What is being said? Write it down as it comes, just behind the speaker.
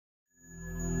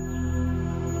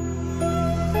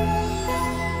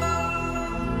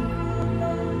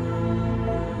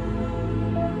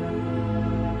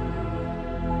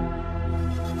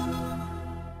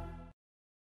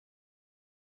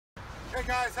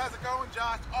guys, how's it going?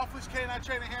 Josh, Off-Leash Canine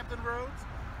Trainer, Hampton Roads.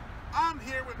 I'm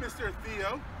here with Mr.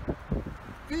 Theo.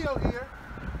 Theo here,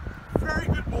 very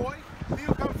good boy.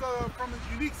 Theo comes from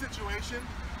a unique situation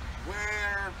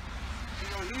where,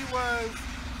 he was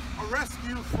a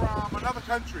rescue from another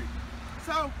country.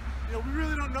 So, we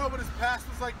really don't know what his past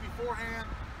was like beforehand,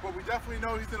 but we definitely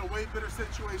know he's in a way better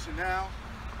situation now.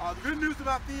 The good news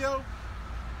about Theo,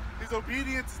 his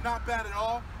obedience is not bad at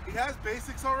all. He has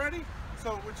basics already,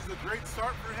 which is a great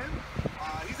start for him.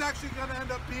 He's actually going to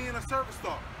end up being a service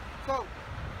dog. So,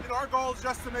 our goal is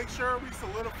just to make sure we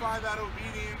solidify that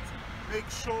obedience, make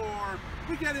sure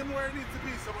we get him where he needs to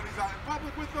be. So when he's out in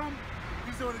public with them,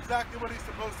 he's doing exactly what he's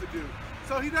supposed to do.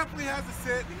 So he definitely has a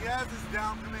sit, he has his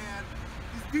down command,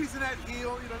 he's decent at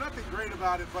heel, nothing great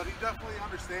about it, but he definitely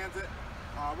understands it.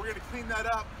 We're going to clean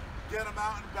that up, get him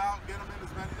out and about, get him in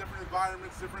as many different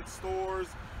environments, different stores,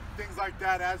 things like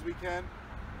that as we can.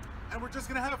 And we're just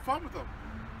going to have fun with them.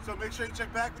 So make sure you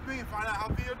check back with me and find out how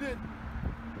Theo did.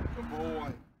 Good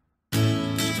boy.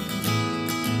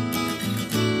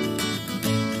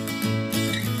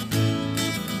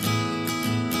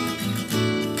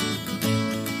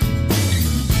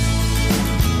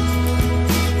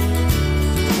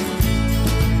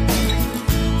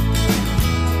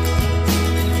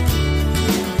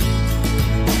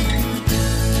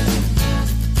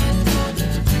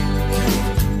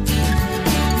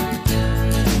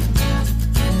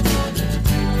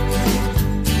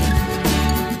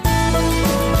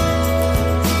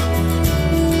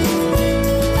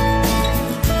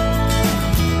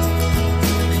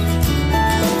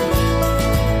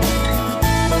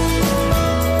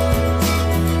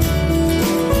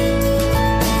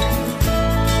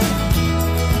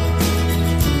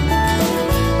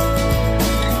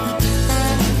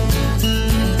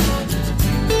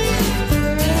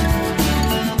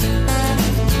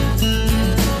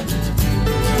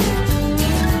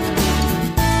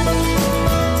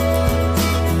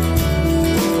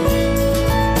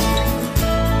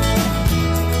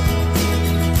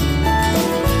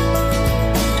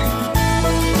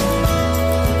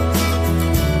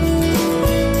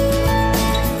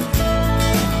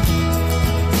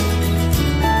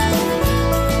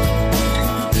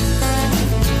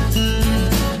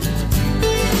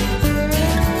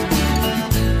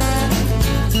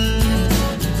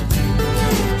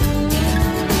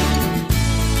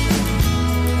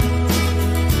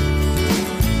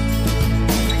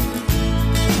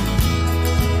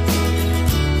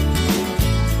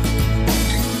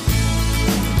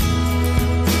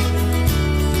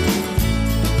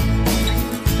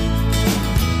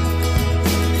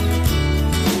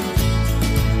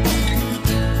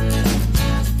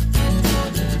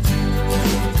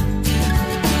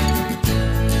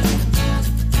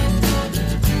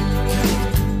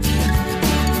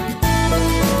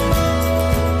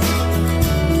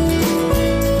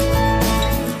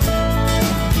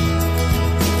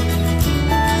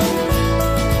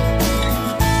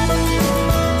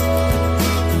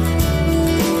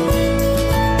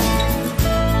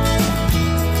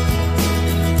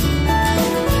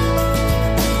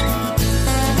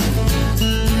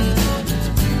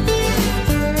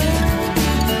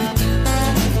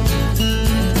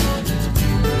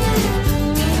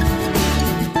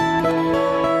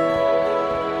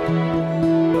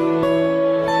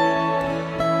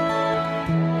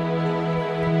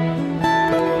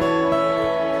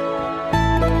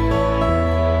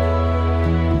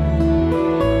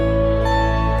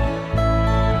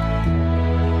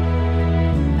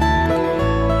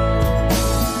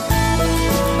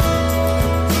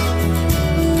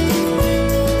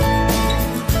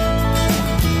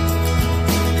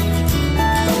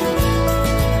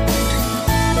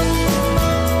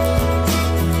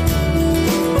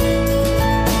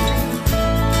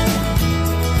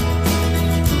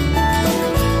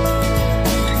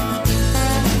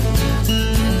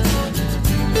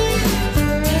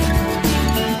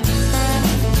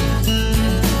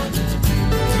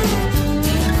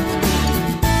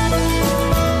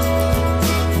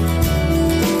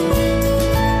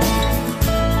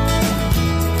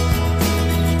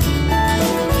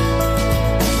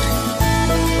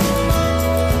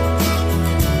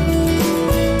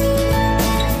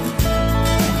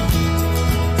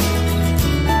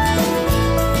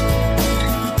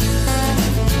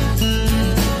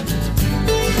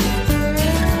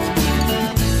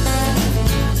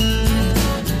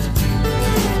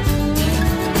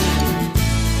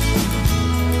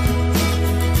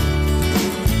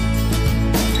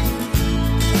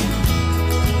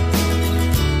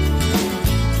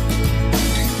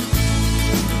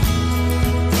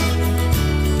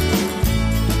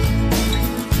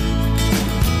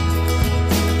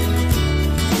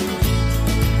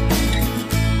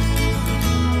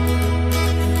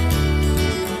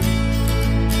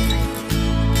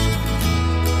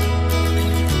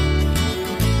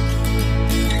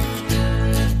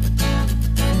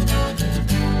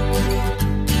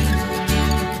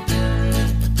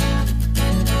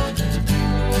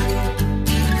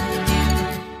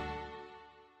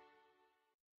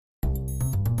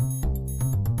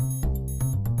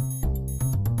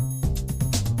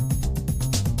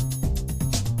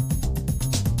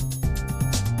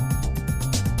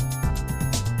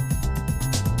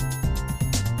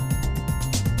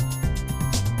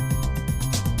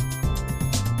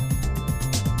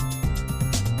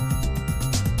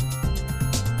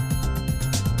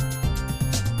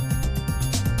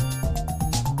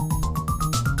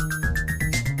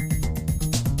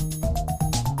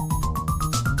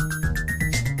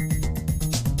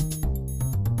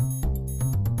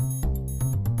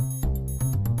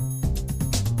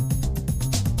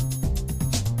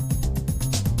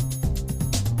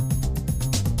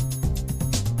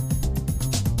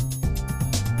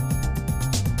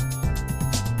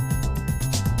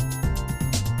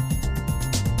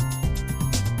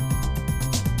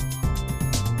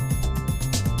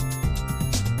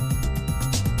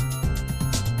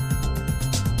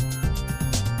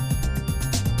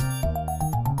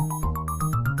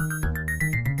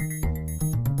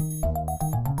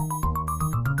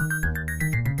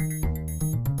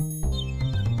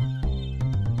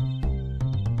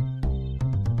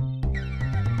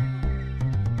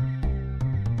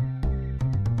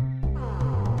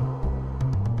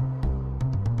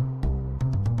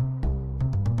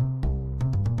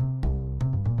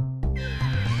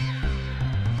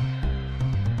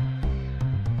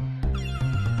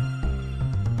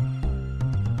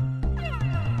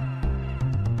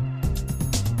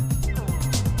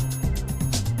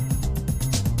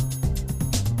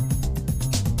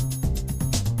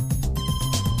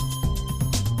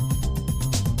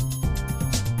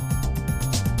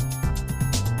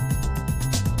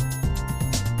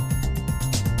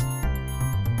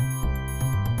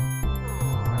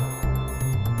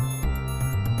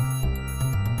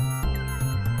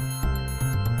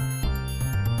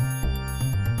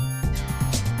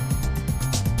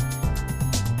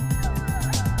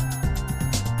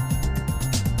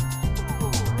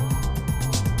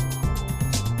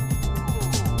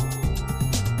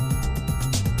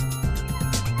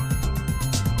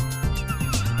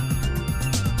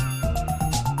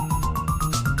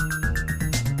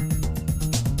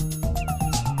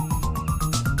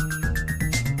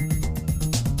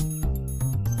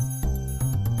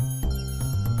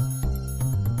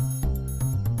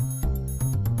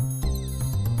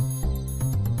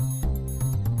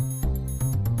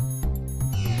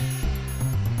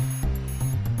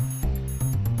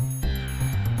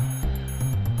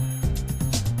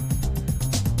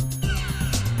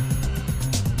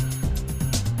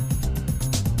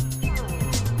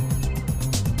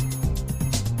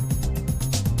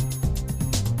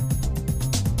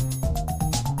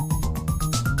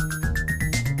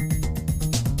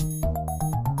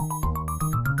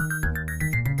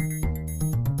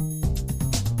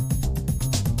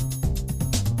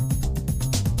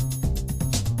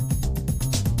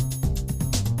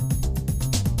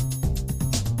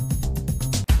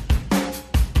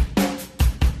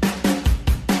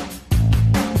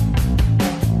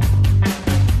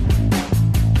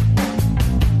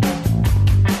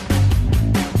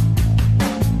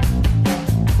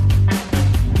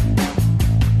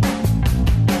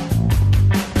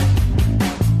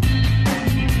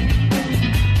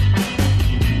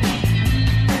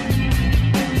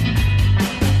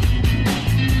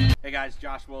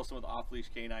 Wilson with Off-Leash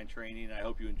Canine Training, and I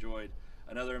hope you enjoyed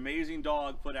another amazing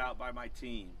dog put out by my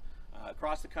team.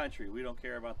 Across the country, we don't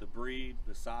care about the breed,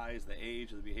 the size, the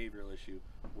age, or the behavioral issue.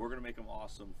 We're going to make them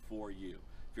awesome for you.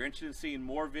 If you're interested in seeing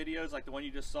more videos like the one you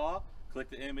just saw,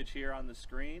 click the image here on the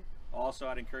screen. Also,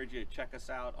 I'd encourage you to check us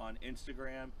out on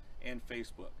Instagram and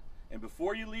Facebook. And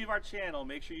before you leave our channel,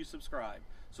 make sure you subscribe.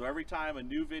 So every time a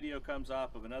new video comes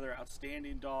up of another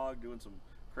outstanding dog doing some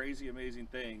crazy, amazing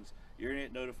things, you're going to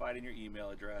get notified in your email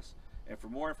address. And for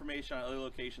more information on other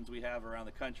locations we have around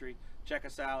the country, check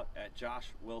us out at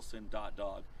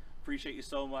joshwilson.dog. Appreciate you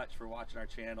so much for watching our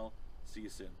channel. See you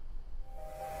soon.